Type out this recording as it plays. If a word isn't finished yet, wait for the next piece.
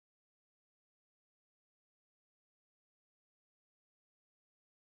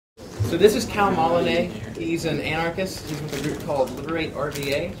So this is Cal Molyneux. He's an anarchist. He's with a group called Liberate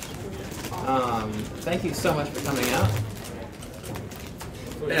RVA. Thank you so much for coming out.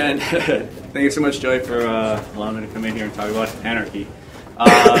 And thank you so much, Joey, for allowing me to come in here and talk about anarchy.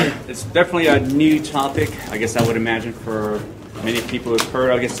 It's definitely a new topic, I guess I would imagine, for many people who've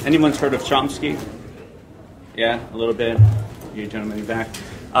heard. I guess anyone's heard of Chomsky? Yeah, a little bit. You gentlemen in the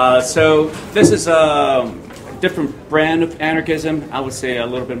back. So this is a different brand of anarchism. I would say a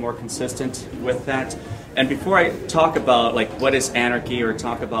little bit more consistent with that. And before I talk about like what is anarchy, or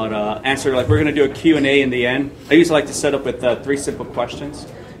talk about answer, like we're going to do a Q&A in the end. I usually like to set up with 3 simple questions,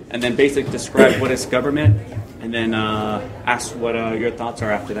 and then basically describe what is government, and then ask what your thoughts are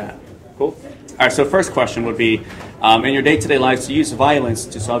after that. Cool? All right. So first question would be: in your day-to-day lives, do you use violence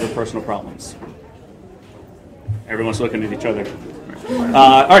to solve your personal problems? Everyone's looking at each other.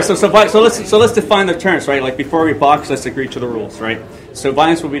 All right, so let's define the terms, right? Like before we box, let's agree to the rules, right? So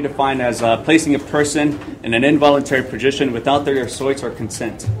violence will be defined as placing a person in an involuntary position without their choice or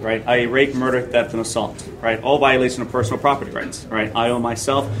consent, right? I.e. rape, murder, theft, and assault, right? All violation of personal property rights, right? I own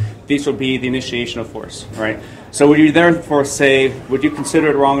myself. These will be the initiation of force, right? So would you therefore say, would you consider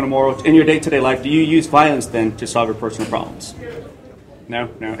it wrong and immoral in your day-to-day life? Do you use violence then to solve your personal problems? No,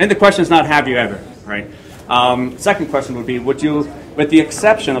 no. And the question is not have you ever, right? Second question would be, would you, with the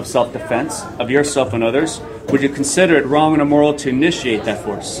exception of self-defense of yourself and others, would you consider it wrong and immoral to initiate that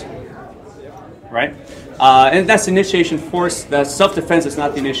force? Right? And that's initiation force. That self-defense is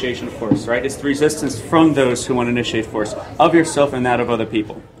not the initiation of force, right? It's the resistance from those who want to initiate force of yourself and that of other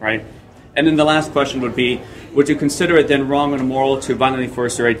people, right? And then the last question would be, would you consider it then wrong and immoral to violently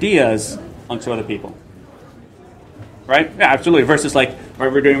force your ideas onto other people? Right? Yeah, absolutely. Versus like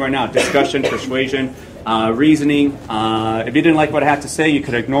what we're doing right now, discussion, persuasion, reasoning. If you didn't like what I had to say, you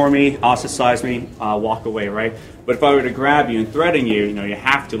could ignore me, ostracize me, walk away, right? But if I were to grab you and threaten you, you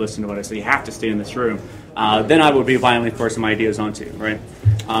have to listen to what I say, you have to stay in this room, then I would be violently forcing my ideas onto you, right?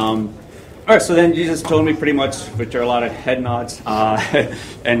 All right, so then Jesus told me pretty much, which are a lot of head nods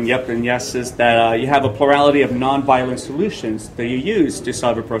and yep and yeses, that you have a plurality of non-violent solutions that you use to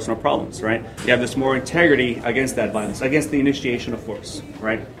solve your personal problems, right? You have this moral integrity against that violence, against the initiation of force,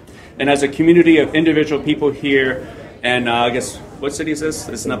 right? And as a community of individual people here, and I guess, what city is this?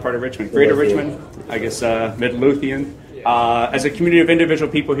 This is not part of Richmond. Greater Richmond, I guess Midlothian. As a community of individual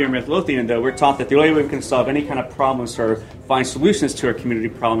people here in Midlothian, though, we're taught that the only way we can solve any kind of problems or find solutions to our community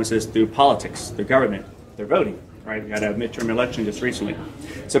problems is through politics, through government, through voting, right? We had a midterm election just recently.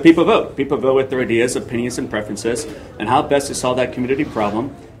 So people vote. People vote with their ideas, opinions, and preferences, and how best to solve that community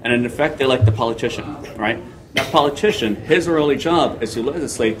problem. And in effect, they elect the politician, right? That politician, his or her only job is to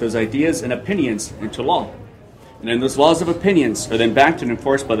legislate those ideas and opinions into law. And then those laws of opinions are then backed and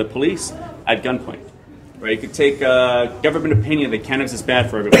enforced by the police at gunpoint. Right? You could take government opinion that cannabis is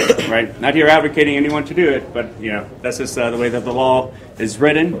bad for everyone, right? Not here advocating anyone to do it, but that's just the way that the law is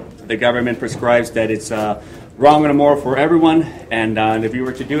written. The government prescribes that it's wrong and immoral for everyone, and if you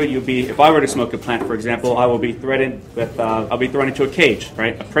were to do it, if I were to smoke a plant, for example, I will be threatened with, I'll be thrown into a cage,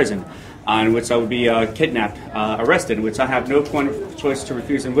 right? A prison. In which I would be kidnapped, arrested, in which I have no point of choice to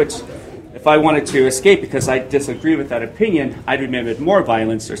refuse, in which if I wanted to escape because I disagree with that opinion, I'd be met with more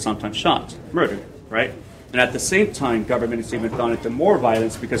violence or sometimes shot, murdered, right? And at the same time, government is even thrown into more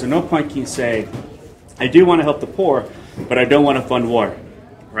violence because at no point can you say, I do want to help the poor, but I don't want to fund war,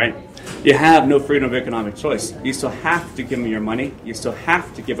 right? You have no freedom of economic choice. You still have to give me your money. You still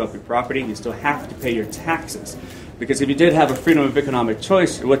have to give up your property. You still have to pay your taxes. Because if you did have a freedom of economic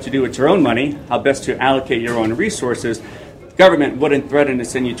choice, what to do with your own money, how best to allocate your own resources, government wouldn't threaten to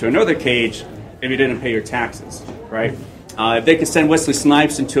send you to another cage if you didn't pay your taxes, right? If they could send Wesley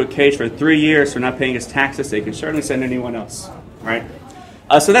Snipes into a cage for 3 years for not paying his taxes, they can certainly send anyone else, right?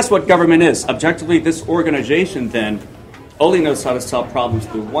 So that's what government is. Objectively, this organization then only knows how to solve problems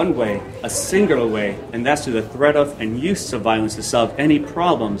through one way, a singular way, and that's through the threat of and use of violence to solve any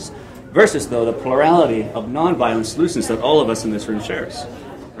problems, versus, though, the plurality of nonviolent solutions that all of us in this room shares,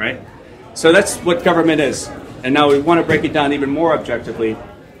 right? So that's what government is. And now we want to break it down even more objectively.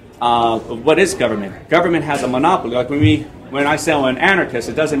 What is government? Government has a monopoly. Like when I say I'm an anarchist,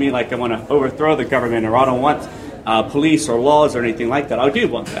 it doesn't mean like I want to overthrow the government or I don't want police or laws or anything like that. I do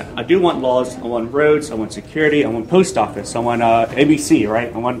want that. I do want laws. I want roads. I want security. I want post office. I want ABC,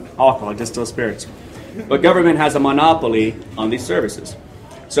 right? I want alcohol, distilled spirits. But government has a monopoly on these services.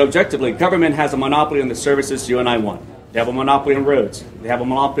 So objectively, government has a monopoly on the services you and I want. They have a monopoly on roads. They have a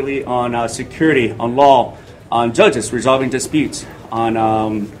monopoly on security, on law, on judges resolving disputes. On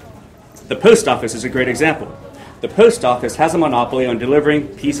the post office is a great example. The post office has a monopoly on delivering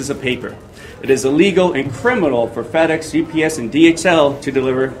pieces of paper. It is illegal and criminal for FedEx, UPS, and DHL to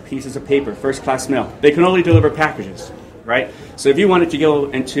deliver pieces of paper, first-class mail. They can only deliver packages, right? So if you wanted to go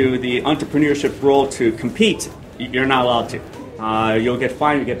into the entrepreneurship role to compete, you're not allowed to. You'll get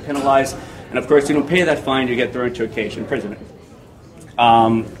fined, you get penalized, and of course, you don't pay that fine, you get thrown into a cage, imprisonment.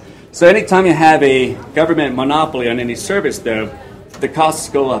 So anytime you have a government monopoly on any service, though, the costs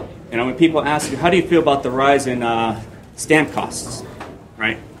go up. You know, when people ask you, how do you feel about the rise in stamp costs,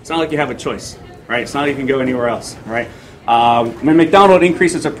 right? It's not like you have a choice, right? It's not like you can go anywhere else, right? When McDonald's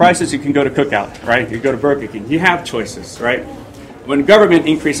increases their prices, you can go to Cookout, right? You go to Burger King. You have choices, right? When government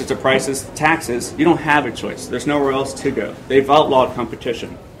increases their prices, taxes, you don't have a choice. There's nowhere else to go. They've outlawed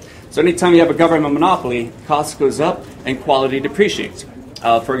competition. So anytime you have a government monopoly, cost goes up and quality depreciates.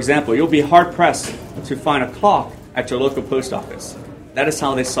 For example, you'll be hard-pressed to find a clock at your local post office. That is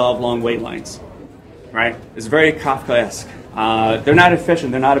how they solve long wait lines, right? It's very Kafkaesque. They're not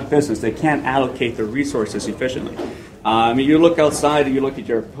efficient. They're not a business. They can't allocate their resources efficiently. I mean, you look outside, you look at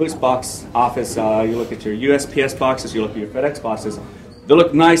your post box office, you look at your USPS boxes, you look at your FedEx boxes. They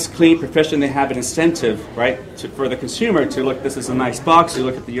look nice, clean, proficient. They have an incentive, right, for the consumer to look, this is a nice box. You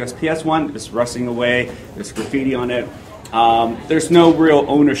look at the USPS one, it's rusting away, there's graffiti on it. There's no real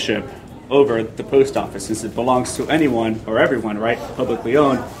ownership over the post office since it belongs to anyone or everyone, right, publicly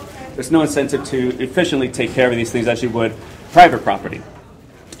owned. There's no incentive to efficiently take care of these things as you would private property.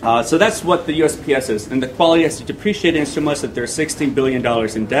 So that's what the USPS is. And the quality has depreciated so much that they're $16 billion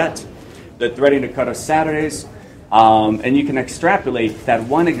in debt. They're threatening to cut us Saturdays. And you can extrapolate that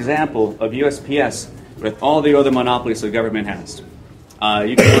one example of USPS with all the other monopolies the government has.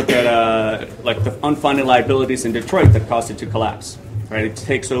 You can look at like the unfunded liabilities in Detroit that caused it to collapse. Right? It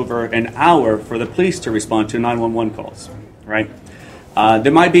takes over an hour for the police to respond to 911 calls. Right?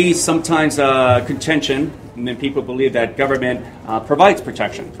 There might be sometimes contention, and then people believe that government provides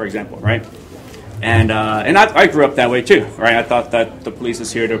protection, for example, right? And I grew up that way too, right? I thought that the police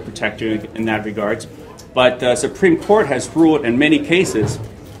is here to protect you in that regard. But the Supreme Court has ruled in many cases,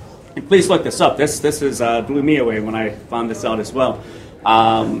 and please look this up. This blew me away when I found this out as well.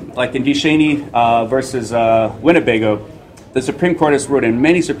 Like in DeShaney versus Winnebago, the Supreme Court has ruled in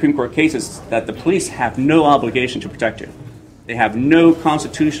many Supreme Court cases that the police have no obligation to protect you. They have no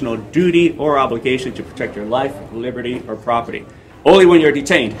constitutional duty or obligation to protect your life, liberty, or property. Only when you're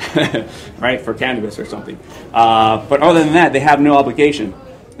detained, right, for cannabis or something. But other than that, they have no obligation.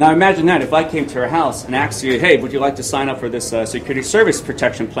 Now imagine that if I came to your house and asked you, hey, would you like to sign up for this security service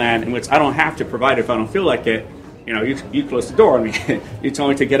protection plan in which I don't have to provide it if I don't feel like it? You know, you close the door on me. You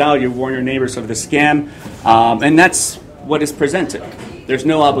told me to get out. You warn your neighbors of the scam. And that's what is presented. There's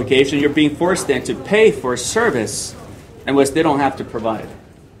no obligation. You're being forced then to pay for a service in which they don't have to provide,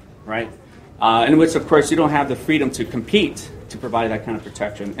 right? In which, of course, you don't have the freedom to compete to provide that kind of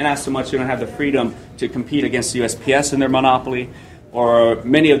protection. And as so much, you don't have the freedom to compete against USPS and their monopoly or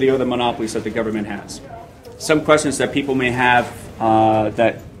many of the other monopolies that the government has. Some questions that people may have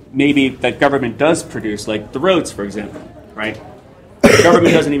that maybe that government does produce, like the roads, for example, right? The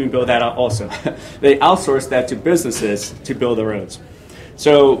government doesn't even build that out also. They outsource that to businesses to build the roads.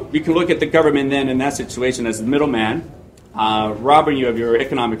 So you can look at the government then in that situation as the middleman, robbing you of your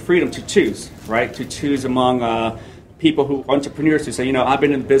economic freedom to choose, right? To choose among people who, entrepreneurs who say, you know, I've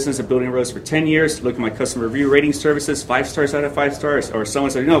been in the business of building roads for 10 years, look at my customer review rating services, 5 stars out of 5 stars, or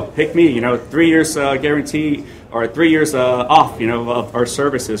someone says, no, pick me, you know, 3 years guarantee, or 3 years off, you know, of our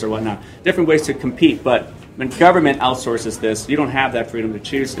services or whatnot. Different ways to compete, but when government outsources this, you don't have that freedom to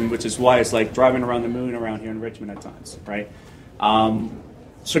choose, and which is why it's like driving around the moon around here in Richmond at times, right?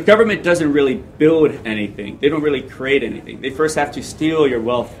 So government doesn't really build anything. They don't really create anything. They first have to steal your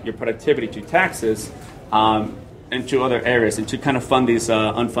wealth, your productivity to taxes, and to other areas, and to kind of fund these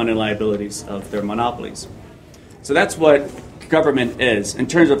unfunded liabilities of their monopolies. So that's what government is. In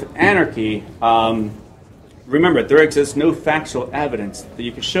terms of anarchy, remember, there exists no factual evidence that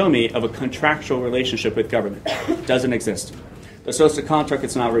you can show me of a contractual relationship with government. It doesn't exist. The social contract,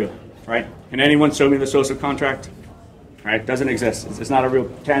 it's not real, right? Can anyone show me the social contract? Right? Doesn't exist. It's not a real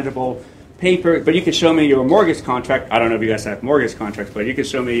tangible paper, but you can show me your mortgage contract. I don't know if you guys have mortgage contracts, but you can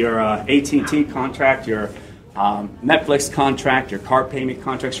show me your AT&T contract, your Netflix contract, your car payment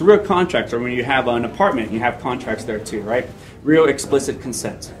contracts, real contracts, or when you have an apartment, you have contracts there too, right? Real explicit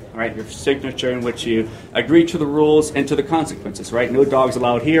consent, right? Your signature in which you agree to the rules and to the consequences, right? No dogs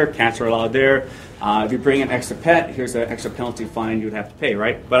allowed here, cats are allowed there. If you bring an extra pet, here's an extra penalty fine you'd have to pay,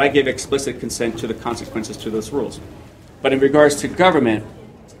 right? But I give explicit consent to the consequences to those rules. But in regards to government,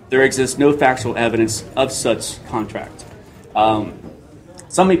 there exists no factual evidence of such contract.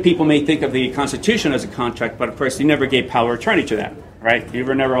 Some people may think of the Constitution as a contract, but of course, you never gave power of attorney to that, right? You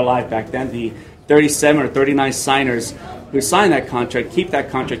were never alive back then. The 37 or 39 signers who signed that contract keep that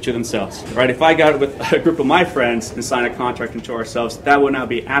contract to themselves, right? If I got with a group of my friends and signed a contract into ourselves, that would not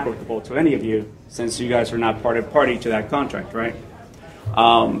be applicable to any of you, since you guys are not party to that contract, right?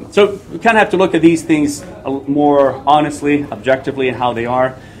 So we kind of have to look at these things more honestly, objectively, and how they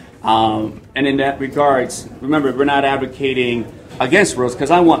are. And in that regards, remember, we're not advocating against rules,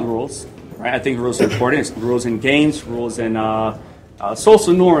 because I want rules, right? I think rules are important. It's rules in games, rules in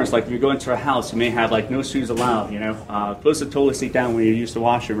social norms. Like if you go into a house, you may have like no shoes allowed, you know, close the toilet seat down when you use the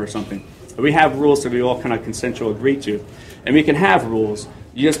washroom or something. But we have rules that we all kind of consensual agree to. And we can have rules.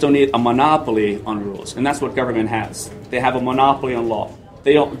 You just don't need a monopoly on rules. And that's what government has. They have a monopoly on law.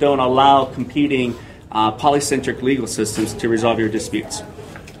 They don't allow competing polycentric legal systems to resolve your disputes.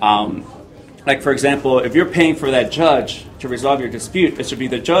 Like, for example, if you're paying for that judge to resolve your dispute, it should be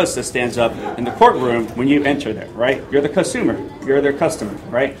the judge that stands up in the courtroom when you enter there, right? You're the consumer. You're their customer,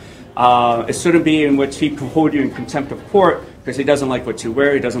 right? It shouldn't be in which he can hold you in contempt of court because he doesn't like what you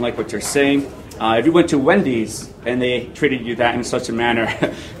wear, he doesn't like what you're saying. If you went to Wendy's and they treated you that in such a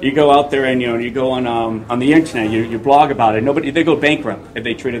manner, you go out there and you go on the internet, you blog about it. They go bankrupt if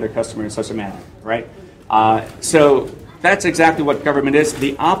they treated their customer in such a manner, right? So that's exactly what government is.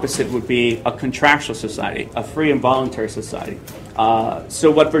 The opposite would be a contractual society, a free and voluntary society. So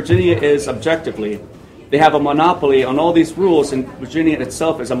what Virginia is objectively, they have a monopoly on all these rules, and Virginia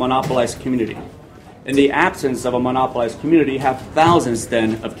itself is a monopolized community. In the absence of a monopolized community, you have thousands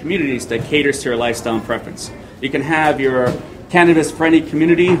then of communities that caters to your lifestyle and preference. You can have your cannabis-friendly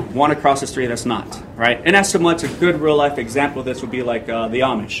community, one across the street that's not, right? And as so much a good real-life example of this would be like the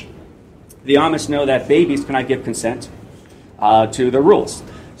Amish. The Amish know that babies cannot give consent to the rules.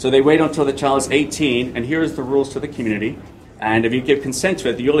 So they wait until the child is 18, and here's the rules to the community. And if you give consent to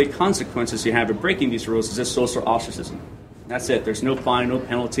it, the only consequences you have of breaking these rules is just social ostracism. That's it. There's no fine, no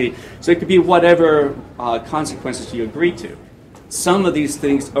penalty. So it could be whatever consequences you agree to. Some of these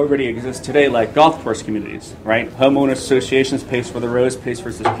things already exist today, like golf course communities, right? Homeowners associations pays for the roads, pays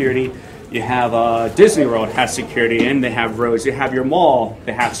for security. You have Disney World has security, and they have roads. You have your mall,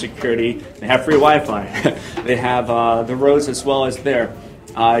 they have security. They have free Wi-Fi. They have the roads as well as there.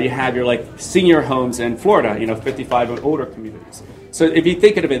 You have your like senior homes in Florida, 55 and older communities. So if you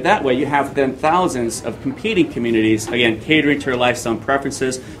think of it that way, you have then thousands of competing communities, again, catering to your lifestyle and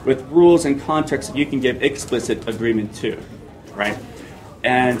preferences with rules and contexts that you can give explicit agreement to, right?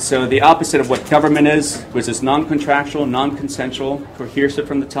 And so the opposite of what government is, which is non-contractual, non-consensual, cohesive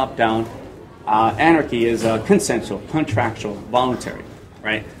from the top down, anarchy is consensual, contractual, voluntary,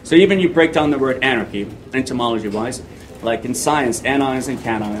 right? So even you break down the word anarchy, etymology-wise, like in science, anions and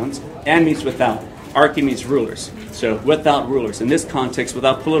cations, an means without. Archy means rulers, so without rulers. In this context,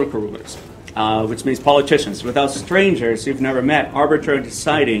 without political rulers, which means politicians. Without strangers you've never met, arbitrarily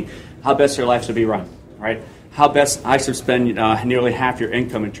deciding how best your life should be run, right? How best I should spend nearly half your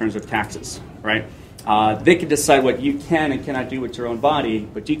income in terms of taxes, right? They can decide what you can and cannot do with your own body,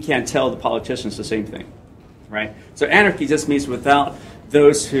 but you can't tell the politicians the same thing, right? So anarchy just means without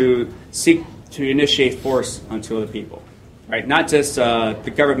those who seek to initiate force onto other people. Right, not just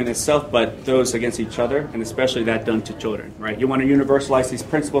the government itself, but those against each other, and especially that done to children. Right, you want to universalize these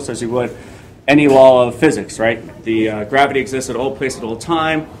principles as you would any law of physics. Right, the gravity exists at all places at all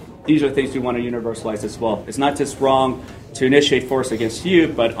time. These are things you want to universalize as well. It's not just wrong to initiate force against you,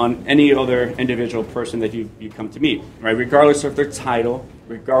 but on any other individual person that you come to meet. Right, regardless of their title,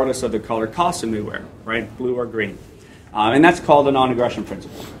 regardless of the color costume they wear. Right, blue or green, and that's called a non-aggression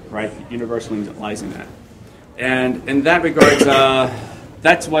principle. Right, universalizing that. And in that regards,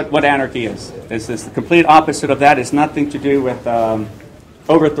 that's what anarchy is. It's the complete opposite of that. It's nothing to do with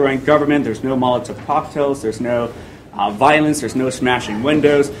overthrowing government. There's no Molotov cocktails. There's no violence. There's no smashing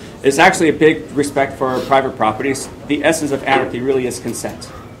windows. It's actually a big respect for private properties. The essence of anarchy really is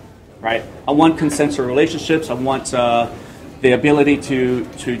consent, right? I want consensual relationships. I want the ability to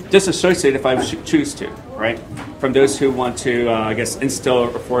disassociate if I choose to, right, from those who want to, instill or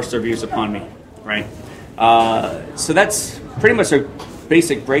force their views upon me, right? So that's pretty much a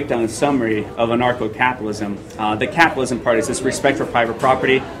basic breakdown and summary of anarcho-capitalism. The capitalism part is this respect for private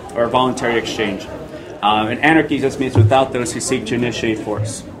property or voluntary exchange. And anarchy just means without those who seek to initiate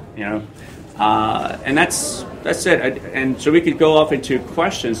force, and that's it. And so we could go off into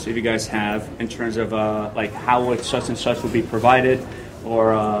questions if you guys have in terms of like how would such and such would be provided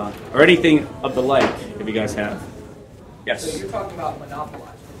or anything of the like if you guys have. Yes? So you're talking about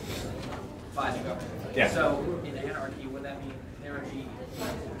monopolizing by the government. Yeah. So in anarchy, would that mean there would be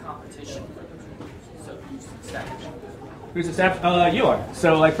competition for those rules? So who's second? Who's this after? You are.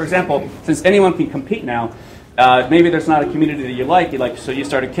 So, like, for example, since anyone can compete now, maybe there's not a community that you like, so you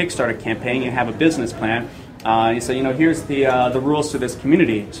start a Kickstarter campaign, you have a business plan, you say, here's the rules to this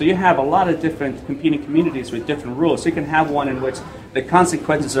community. So you have a lot of different competing communities with different rules. So you can have one in which the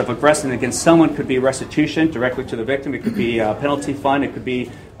consequences of aggressing against someone could be restitution directly to the victim. It could be a penalty fine. It could be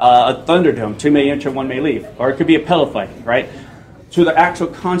a Thunderdome. 2 may enter, 1 may leave. Or it could be a pillow fight, right? To the actual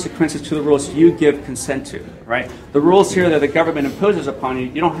consequences to the rules you give consent to, right? The rules here that the government imposes upon you,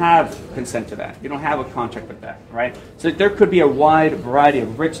 you don't have consent to that. You don't have a contract with that, right? So there could be a wide variety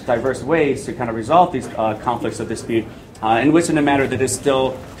of rich, diverse ways to kind of resolve these conflicts of dispute in which in a manner that is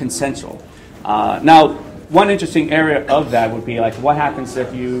still consensual. Now, one interesting area of that would be like what happens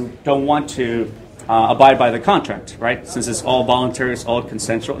if you don't want to abide by the contract, right? Since it's all voluntary, it's all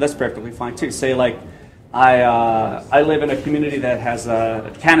consensual, that's perfectly fine too. Say like, I live in a community that has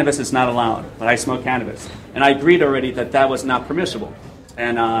cannabis is not allowed, but I smoke cannabis. And I agreed already that that was not permissible.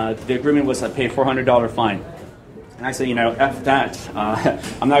 And the agreement was I pay a $400 fine. And I say, F that.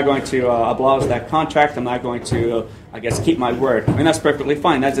 I'm not going to oblige that contract. I'm not going to, keep my word. I mean, that's perfectly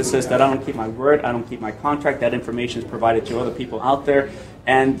fine. That just says that I don't keep my word. I don't keep my contract. That information is provided to other people out there.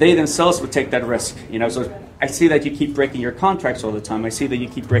 And they themselves would take that risk. So I see that you keep breaking your contracts all the time. I see that you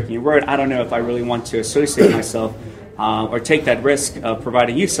keep breaking your word. I don't know if I really want to associate myself or take that risk of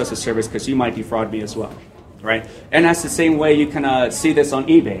providing you such a service because you might defraud me as well. Right? And that's the same way you can see this on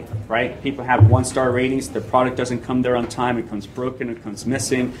eBay, right? People have 1-star ratings. The product doesn't come there on time. It comes broken. It comes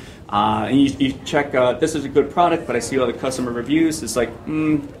missing. And you check, this is a good product, but I see all the customer reviews. It's like,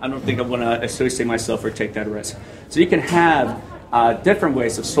 I don't think I want to associate myself or take that risk. So you can have different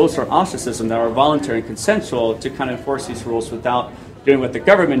ways of social ostracism that are voluntary and consensual to kind of enforce these rules without doing what the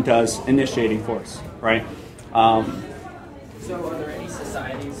government does, initiating force, right? So are there any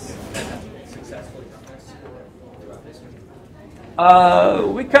societies that have successfully done this throughout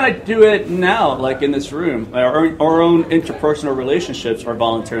history? We kind of do it now, like in this room. Our own interpersonal relationships are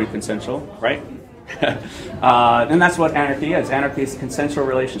voluntary and consensual, right? And that's what anarchy is. Anarchy is consensual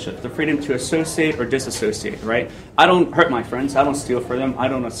relationships, the freedom to associate or disassociate, right? I don't hurt my friends. I don't steal from them. I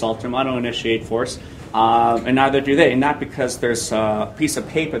don't assault them. I don't initiate force. And neither do they. And not because there's a piece of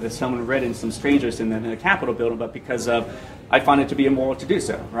paper that someone read in some strangers in the Capitol building, but because I find it to be immoral to do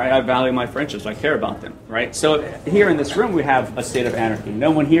so, right? I value my friendships. I care about them, right? So here in this room, we have a state of anarchy.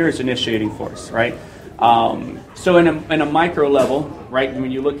 No one here is initiating force, right? So in a micro level, right, when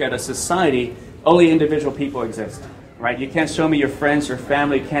you look at a society, only individual people exist, right? You can't show me your friends or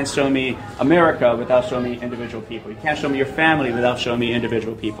family. You can't show me America without showing me individual people. You can't show me your family without showing me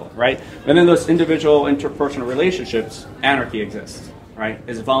individual people, right? And in those individual interpersonal relationships, anarchy exists, right?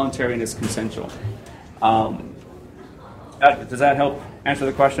 It's voluntary and it's consensual. Does that help answer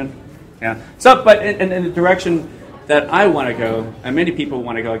the question? Yeah. So, but in the direction that I want to go, and many people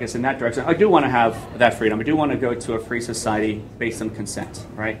want to go, I guess, in that direction, I do want to have that freedom. I do want to go to a free society based on consent,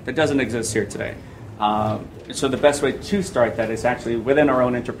 right? That doesn't exist here today. So the best way to start that is actually within our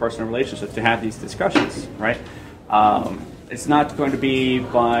own interpersonal relationships to have these discussions, right? It's not going to be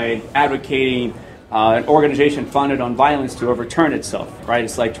by advocating an organization founded on violence to overturn itself, right?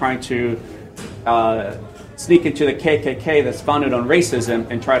 It's like trying to sneak into the KKK that's founded on racism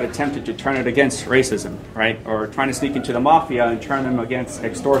and try to attempt to turn it against racism, right? Or trying to sneak into the mafia and turn them against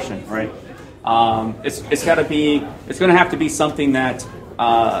extortion, right? It's going to have to be something that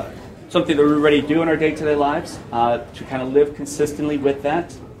we already do in our day-to-day lives to kind of live consistently with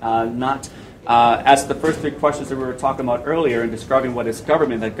that, not as the first 3 questions that we were talking about earlier in describing what is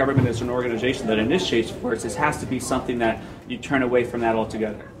government, that government is an organization that initiates force. It has to be something that you turn away from that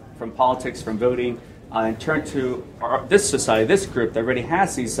altogether, from politics, from voting, and turn to this society, this group that already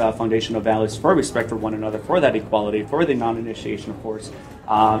has these foundational values for respect for one another, for that equality, for the non-initiation of force,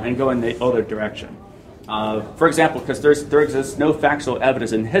 and go in the other direction. For example, because there exists no factual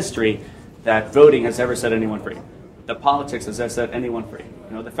evidence in history that voting has ever set anyone free. That politics has ever set anyone free.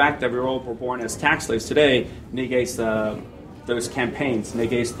 The fact that we all were born as tax slaves today negates those campaigns,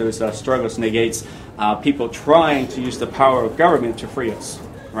 negates those struggles, negates people trying to use the power of government to free us,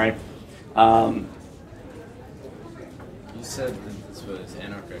 right? You said that this was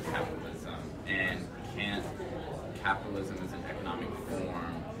anarcho-capitalism, and can't capitalism as an economic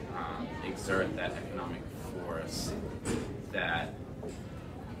form exert that economic force that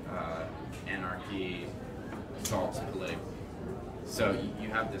anarchy assaults politically? So you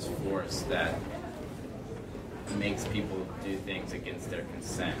have this force that makes people do things against their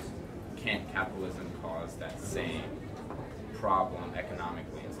consent. Can't capitalism cause that same problem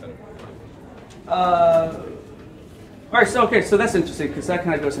economically instead of All right, so okay, so that's interesting because that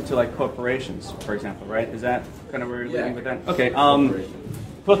kind of goes into like corporations, for example, right? Is that kind of where you're leading with that? Okay.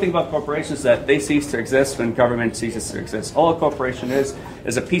 Cool thing about corporations is that they cease to exist when government ceases to exist. All a corporation is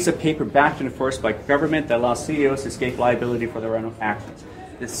a piece of paper backed and enforced by government that allows CEOs to escape liability for their own actions.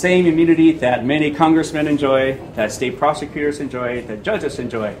 The same immunity that many congressmen enjoy, that state prosecutors enjoy, that judges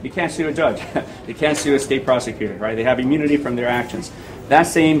enjoy. You can't sue a judge. You can't sue a state prosecutor, right? They have immunity from their actions. That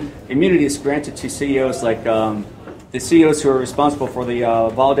same immunity is granted to CEOs like the CEOs who are responsible for the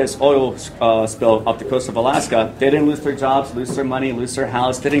Valdez oil spill off the coast of Alaska. They didn't lose their jobs, lose their money, lose their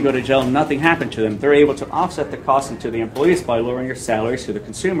house. They didn't go to jail. Nothing happened to them. They're able to offset the cost into the employees by lowering their salaries to the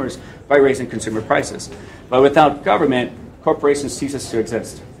consumers by raising consumer prices. But without government, corporations ceases to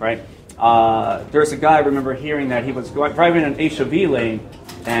exist, right? There's a guy I remember hearing that he was driving an HOV lane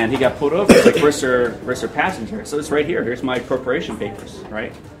and he got pulled over. It's like, where's their passenger? So it's right here. Here's my corporation papers,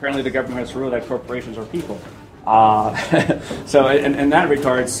 right? Apparently the government has ruled that corporations are people. So in that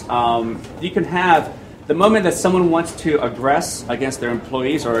regards, you can have, the moment that someone wants to aggress against their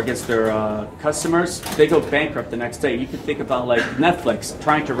employees or against their customers, they go bankrupt the next day. You can think about like Netflix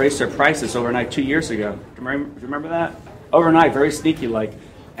trying to raise their prices overnight 2 years ago. Do you remember that? Overnight, very sneaky like.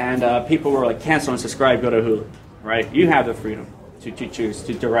 And people were like, cancel and subscribe, go to Hulu, right? You have the freedom to choose,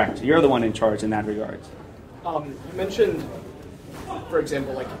 to direct. You're the one in charge in that regard. You mentioned, for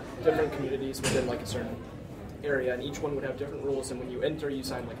example, like different communities within like a certain area, and each one would have different rules, and when you enter, you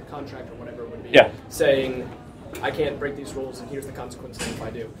sign like a contract or whatever it would be, saying, I can't break these rules, and here's the consequences if I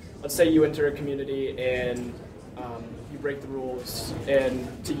do. Let's say you enter a community and you break the rules,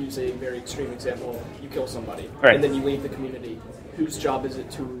 and to use a very extreme example, you kill somebody, and then you leave the community. Whose job is it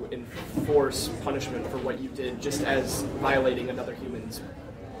to enforce punishment for what you did, just as violating another human's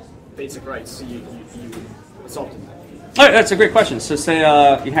basic rights? So you assaulted them. All right, that's a great question. So say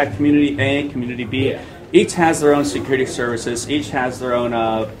you had community A, community B. Yeah. Each has their own security services. Each has their own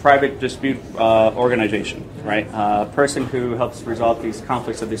private dispute organization, right? Person who helps resolve these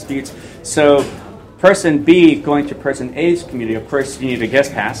conflicts of disputes. So person B going to person A's community, of course, you need a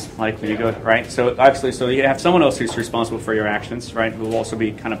guest pass, like when you go, right? So actually, so you have someone else who's responsible for your actions, right? Who will also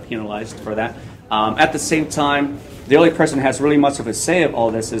be kind of penalized for that. At the same time, the only person who has really much of a say of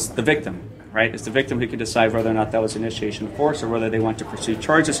all this is the victim, right? It's the victim who can decide whether or not that was initiation of force or whether they want to pursue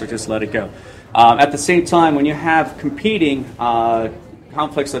charges or just let it go. At the same time, when you have competing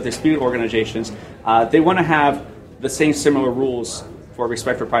conflicts of dispute organizations, they want to have the same similar rules for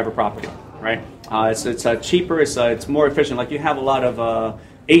respect for private property, right? It's cheaper, it's more efficient. Like you have a lot of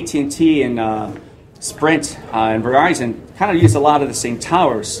AT&T and Sprint and Verizon kind of use a lot of the same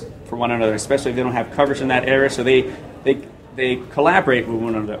towers for one another, especially if they don't have coverage in that area, so they collaborate with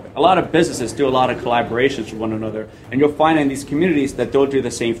one another. A lot of businesses do a lot of collaborations with one another, and you'll find in these communities that they'll do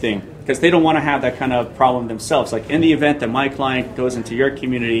the same thing because they don't want to have that kind of problem themselves. Like in the event that my client goes into your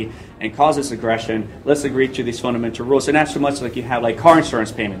community and causes aggression, let's agree to these fundamental rules. And that's so much like you have like car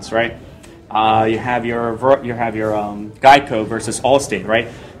insurance payments, right? You have your Geico versus Allstate, right?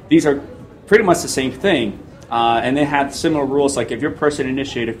 These are pretty much the same thing, and they have similar rules. Like if your person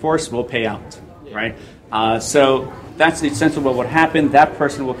initiated force, we'll pay out, right? So that's the sense of what would happen. That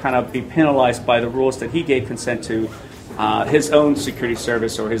person will kind of be penalized by the rules that he gave consent to his own security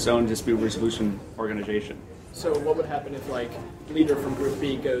service or his own dispute resolution organization. So what would happen if, like, leader from Group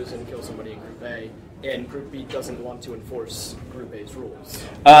B goes and kills somebody in Group A, and Group B doesn't want to enforce Group A's rules?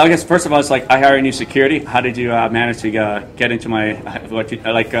 I guess first of all, it's like I hire new security. How did you manage to get into my you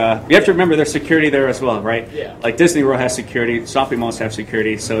have to remember there's security there as well, right? Yeah. Like Disney World has security, shopping malls have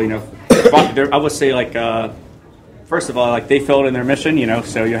security. So I would say like first of all, like they failed in their mission,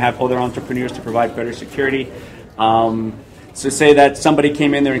 So you have other entrepreneurs to provide better security. So say that somebody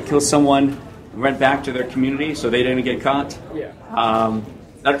came in there and killed someone, went back to their community, so they didn't get caught. Yeah.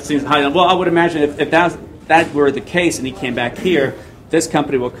 That seems high. Well, I would imagine if that were the case and he came back here, this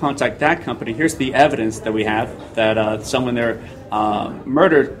company will contact that company. Here's the evidence that we have that someone there,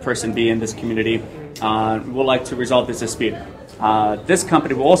 murdered person B in this community, would like to resolve this dispute. This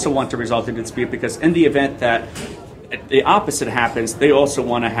company will also want to resolve the dispute because in the event that the opposite happens, they also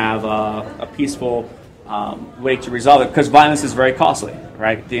want to have a peaceful way to resolve it because violence is very costly,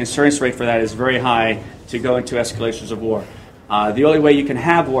 right? The insurance rate for that is very high to go into escalations of war. The only way you can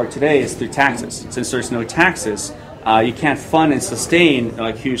have war today is through taxes. Since there's no taxes, you can't fund and sustain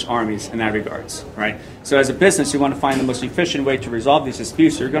like huge armies in that regards, right? So as a business, you want to find the most efficient way to resolve these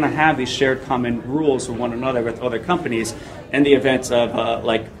disputes. So you're going to have these shared common rules with one another with other companies in the event of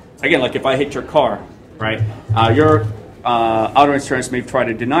like if I hit your car, right? Your auto insurance may try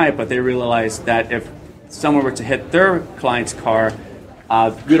to deny it, but they realize that if someone were to hit their client's car,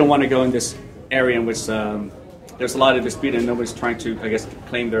 we don't want to go in this area in which there's a lot of dispute and nobody's trying to, I guess,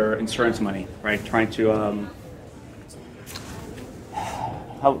 claim their insurance money, right? Trying to,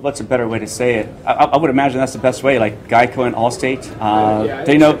 what's a better way to say it? I would imagine that's the best way, like Geico and Allstate.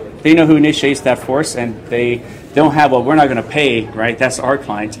 They know who initiates that force, and they don't have, well, we're not going to pay, right? That's our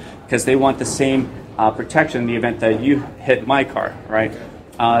client, because they want the same protection in the event that you hit my car, right?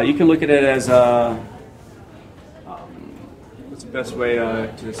 You can look at it as, what's the best way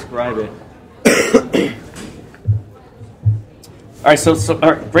to describe it? All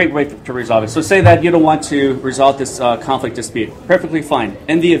right, great way to resolve it. So say that you don't want to resolve this conflict dispute. Perfectly fine.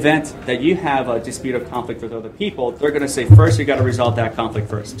 In the event that you have a dispute or conflict with other people, they're going to say, first, you got to resolve that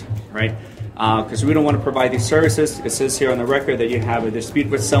conflict first, right? Because we don't want to provide these services. It says here on the record that you have a dispute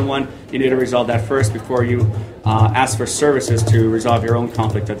with someone. You need to resolve that first before you ask for services to resolve your own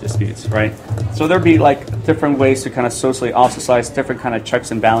conflict of disputes, right? So there'd be like different ways to kind of socially ostracize, different kind of checks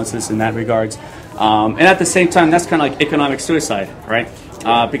and balances in that regards. And at the same time, that's kind of like economic suicide, right?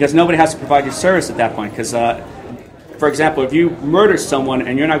 Because nobody has to provide you service at that point. Because, for example, if you murder someone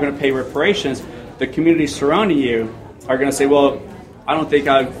and you're not going to pay reparations, the community surrounding you are going to say, well, I don't think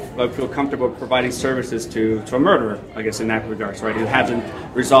I feel comfortable providing services to a murderer, I guess, in that regards, right? Who hasn't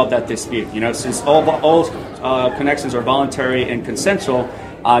resolved that dispute. You know, since all connections are voluntary and consensual,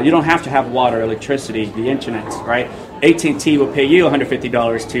 you don't have to have water, electricity, the internet, right? AT&T will pay you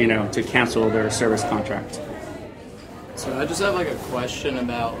 $150 to cancel their service contract. So I just have like a question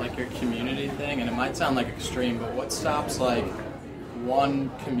about like your community thing, and it might sound like extreme, but what stops like one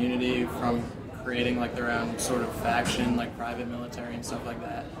community from creating like their own sort of faction, like private military and stuff like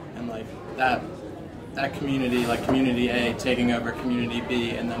that, and like that community, like community A taking over community B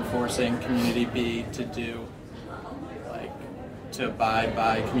and then forcing community B to do to abide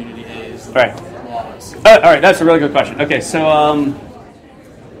by community A's laws? All right, that's a really good question. Okay, so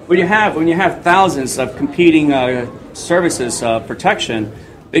when you have thousands of competing services protection,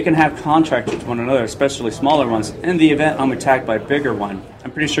 they can have contracts with one another, especially smaller ones. In the event I'm attacked by a bigger one,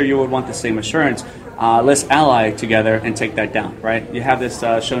 I'm pretty sure you would want the same assurance. Let's ally together and take that down, right? You have this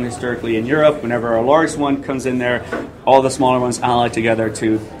shown historically in Europe. Whenever a large one comes in there, all the smaller ones ally together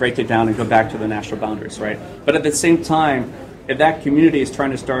to break it down and go back to the national boundaries, right? But at the same time, if that community is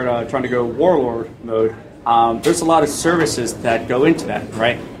trying to go warlord mode, there's a lot of services that go into that,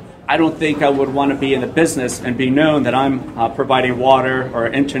 right? I don't think I would want to be in the business and be known that I'm providing water or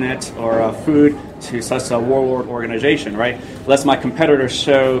internet or food to such a warlord organization, right? Unless my competitors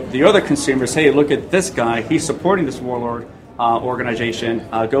show the other consumers, hey, look at this guy, he's supporting this warlord organization,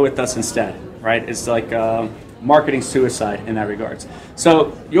 go with us instead, right? It's like marketing suicide in that regards.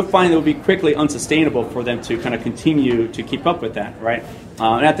 So you'll find it will be quickly unsustainable for them to kind of continue to keep up with that, right?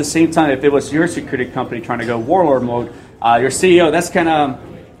 And at the same time, if it was your security company trying to go warlord mode, your CEO, that's kind of,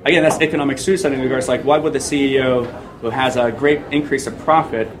 again, that's economic suicide in regards, like, why would the CEO who has a great increase of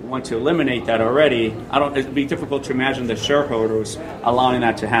profit want to eliminate that already? It'd be difficult to imagine the shareholders allowing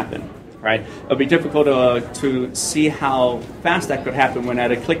that to happen, right? It'd be difficult to see how fast that could happen when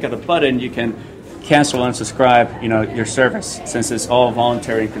at a click of a button you can cancel and unsubscribe, your service, since it's all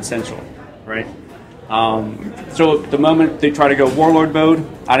voluntary and consensual, right? So the moment they try to go warlord mode,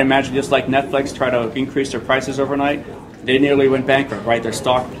 I'd imagine just like Netflix try to increase their prices overnight, they nearly went bankrupt, right? Their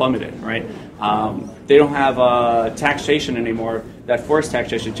stock plummeted, right? They don't have taxation anymore, that forced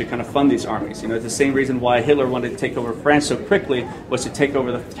taxation to kind of fund these armies. The same reason why Hitler wanted to take over France so quickly was to take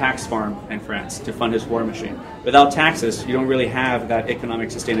over the tax farm in France to fund his war machine. Without taxes, you don't really have that economic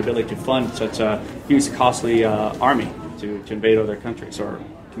sustainability to fund such a huge, costly army to invade other countries or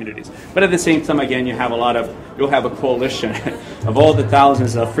communities. But at the same time, again, you'll have a coalition of all the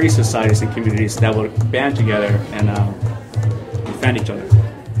thousands of free societies and communities that will band together and defend each other.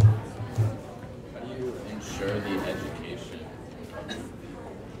 How do you ensure the education in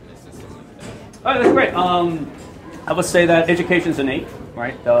a system like that? All right, that's great. I would say that education is innate,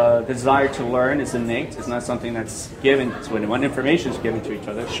 right? The desire to learn is innate. It's not something that's given to anyone. Information is given to each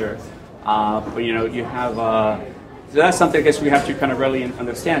other, sure. But you have. So that's something I guess we have to kind of really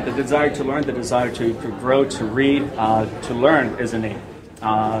understand. The desire to learn, the desire to grow, to read, to learn is innate.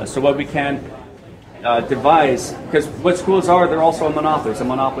 So what we can devise, because what schools are, they're also a monopoly. It's a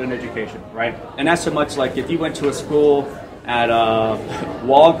monopoly in education, right? And that's so much like if you went to a school at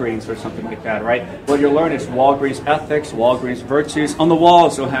Walgreens or something like that, right? What you'll learn is Walgreens ethics, Walgreens virtues. On the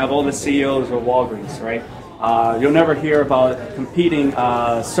walls, you'll have all the CEOs of Walgreens, right? You'll never hear about competing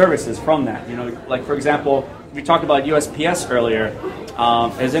services from that. Like for example, we talked about USPS earlier.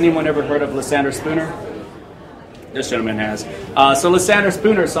 Has anyone ever heard of Lysander Spooner? This gentleman has. So Lysander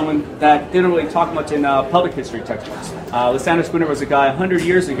Spooner is someone that didn't really talk much in public history textbooks. Lysander Spooner was a guy 100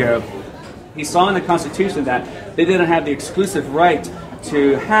 years ago He saw in the Constitution that they didn't have the exclusive right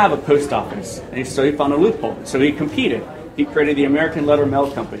to have a post office, and so he found a loophole. So he competed. He created the American Letter Mail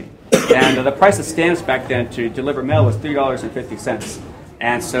Company, and the price of stamps back then to deliver mail was $3.50.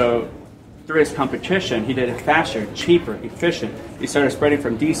 And so through his competition, he did it faster, cheaper, efficient. He started spreading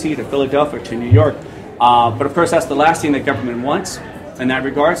from D.C. to Philadelphia to New York. But of course, that's the last thing the government wants in that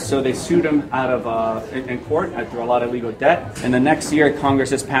regard. So they sued him out of in court through a lot of legal debt. And the next year,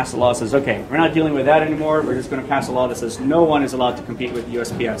 Congress just passed a law that says, okay, we're not dealing with that anymore. We're just going to pass a law that says no one is allowed to compete with the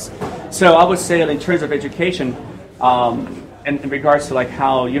USPS. So I would say that in terms of education, in regards to like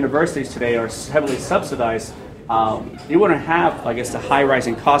how universities today are heavily subsidized, you wouldn't have, I guess, the high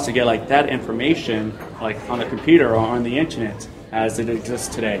rising cost to get like that information like on the computer or on the internet as it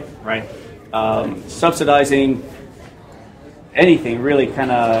exists today, right? Subsidizing anything really kind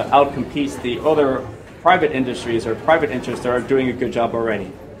of outcompetes the other private industries or private interests that are doing a good job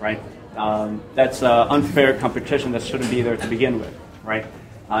already, right? That's unfair competition that shouldn't be there to begin with, right?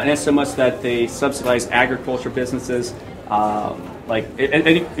 And it's so much that they subsidize agriculture businesses.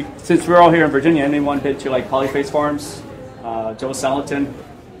 Since we're all here in Virginia, anyone been to like Polyface Farms, Joe Salatin?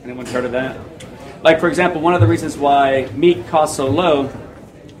 Anyone heard of that? Like, for example, one of the reasons why meat costs so low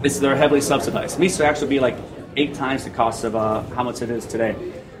is they're heavily subsidized. Meat should actually be like 8 times the cost of how much it is today.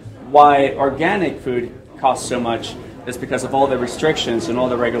 Why organic food costs so much is because of all the restrictions and all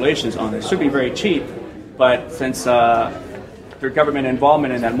the regulations on it. It should be very cheap, but since through government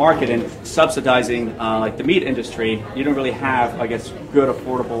involvement in that market and subsidizing like the meat industry, you don't really have, I guess, good,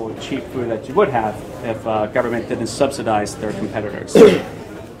 affordable, cheap food that you would have if government didn't subsidize their competitors. You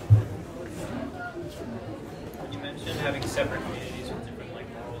mentioned having separate communities with different like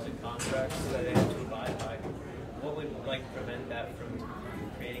morals and contracts that they have to abide by. What would like prevent that from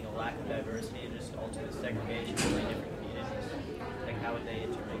creating a lack of diversity and just ultimate segregation between different communities? Like how would they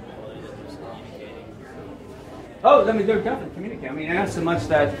intermingle and just communicating? Oh, I mean, they're definitely communicating. I mean, not so much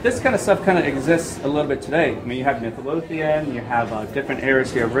that this kind of stuff kind of exists a little bit today. I mean, you have Midlothian, you have different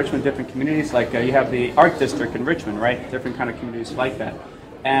areas here of Richmond, different communities. Like you have the Art District in Richmond, right? Different kind of communities like that.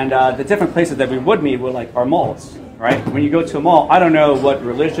 And the different places that we would meet were like our malls, right? When you go to a mall, I don't know what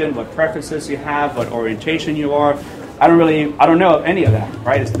religion, what preferences you have, what orientation you are. I don't know any of that,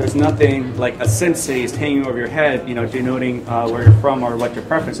 right? There's nothing like a sin city is hanging over your head, you know, denoting where you're from or what your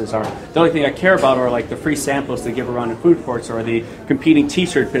preferences are. The only thing I care about are like the free samples they give around in food courts or the competing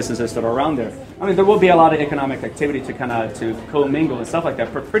T-shirt businesses that are around there. I mean, there will be a lot of economic activity to kind of to co-mingle and stuff like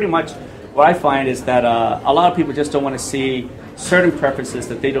that. But pretty much what I find is that a lot of people just don't want to see certain preferences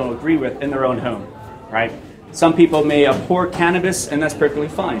that they don't agree with in their own home, right? Some people may abhor cannabis, and that's perfectly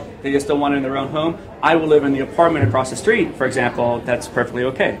fine. They just don't want it in their own home. I will live in the apartment across the street, for example. That's perfectly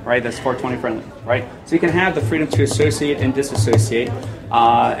okay, right? That's 420 friendly, right? So you can have the freedom to associate and disassociate,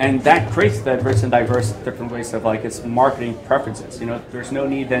 and that creates diverse different ways of like its marketing preferences. You know, there's no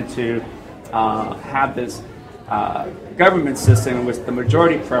need then to have this government system in which the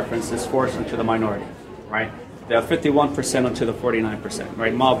majority preference is forced onto the minority, right? The 51% onto the 49%,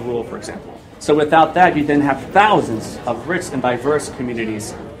 right? Mob rule, for example. So without that, you then have thousands of rich and diverse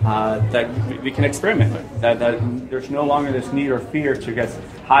communities that we can experiment with. That there's no longer this need or fear to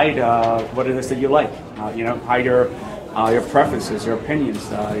hide what it is that you like. You know, hide your preferences, your opinions,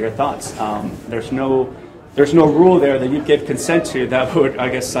 your thoughts. There's no rule there that you give consent to that would, I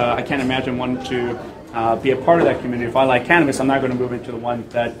guess, I can't imagine one to be a part of that community. If I like cannabis, I'm not going to move into the one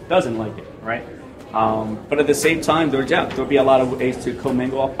that doesn't like it, right? But at the same time, there'll be a lot of ways to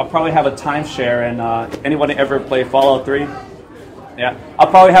commingle. I'll probably have a timeshare, and anyone ever play Fallout 3? Yeah, I'll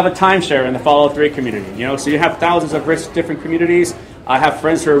probably have a timeshare in the Fallout 3 community. You know, so you have thousands of rich different communities. I have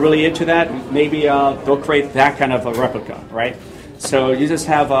friends who are really into that. Maybe they'll create that kind of a replica, right? So you just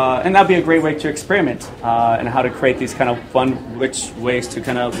have, and that'd be a great way to experiment and how to create these kind of fun, rich ways to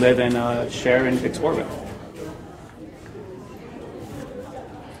kind of live and share and explore with.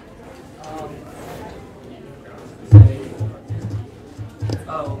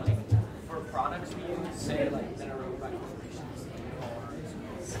 For products we use, say like that are owned by corporations, cars,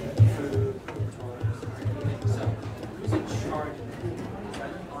 food, toys, everything. So who's in charge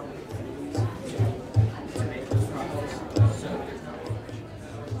on to make those products so there's no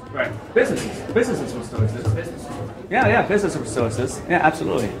corporation? Right. Businesses will still exist. Yeah, businesses will still exist. Yeah,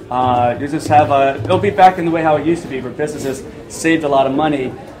 absolutely. You just have it'll be back in the way how it used to be, where businesses saved a lot of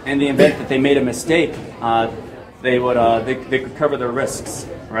money in the event that they made a mistake. They could cover their risks,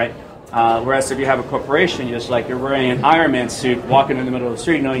 right? Whereas if you have a corporation, you're wearing an Iron Man suit, walking in the middle of the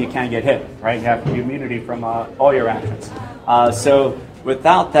street, knowing you can't get hit, right? You have immunity from all your actions. So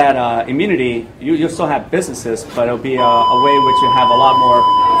without that immunity, you'll still have businesses, but it'll be a way in which you have a lot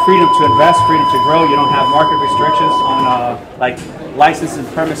more freedom to invest, freedom to grow. You don't have market restrictions on like licenses and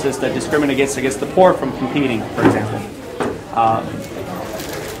premises that discriminate against the poor from competing, for example.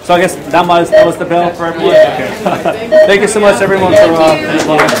 So I guess that was the bill for everyone. Yeah. Okay. Thank you so much, everyone,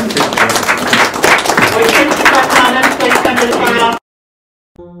 for